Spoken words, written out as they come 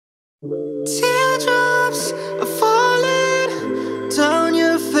Teardrops are falling down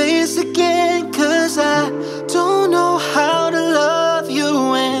your face again, 'cause I don't know how to love you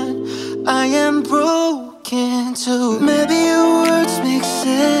when I am broken too. Maybe your words make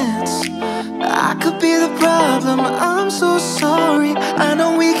sense, I could be the problem, I'm so sorry. I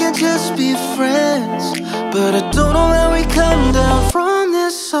know we can just be friends, but I don't know how we come down from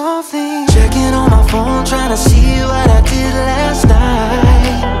this softly. Checking on my phone, trying to see what I did last night.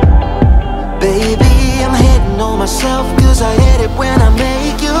 Baby, I'm hating on myself, 'cause I hate it when I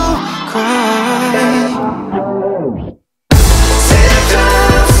make you cry.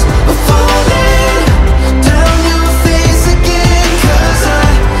 Teardrops are falling down your face again, 'cause I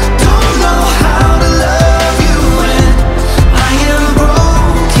don't know how to love you when I am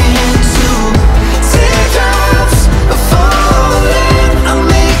broken too. Teardrops are falling, I'll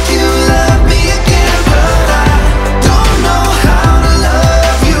make you love me again, but I don't know how to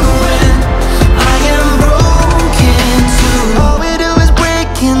love you when I am broken too. All we do is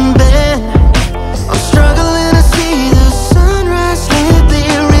break and bend, I'm struggling to see the sunrise lately.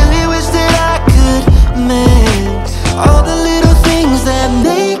 Really wish that I could mend all the little things that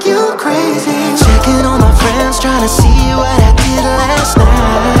make you crazy. Checking on my friends, trying to see what I did last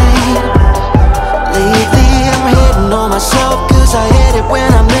night. Lately I'm hating on myself, 'cause I hate it when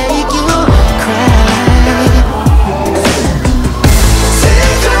I make you cry.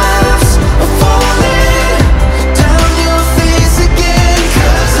 Teardrops are falling down your face again,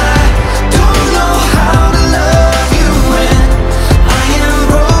 'cause I don't know how to love you when I am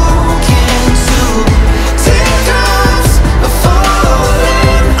broken too. Teardrops are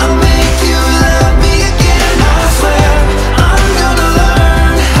falling, I'll make you love me again. I swear I'm gonna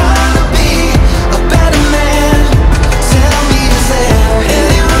learn how to be a better man. Tell me, is there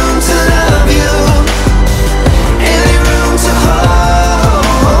any room to love you? Any room to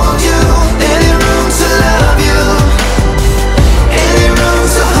hold you? Any room to love you? Any room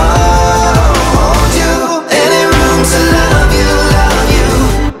to hold you? Any room to love you, love you?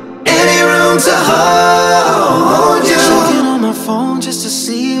 Any room to hold you? Checking on my phone just to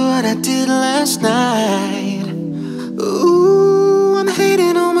see what I did last night. Ooh, I'm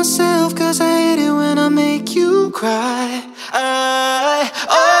hating on myself, 'cause I hate it when I make you cry.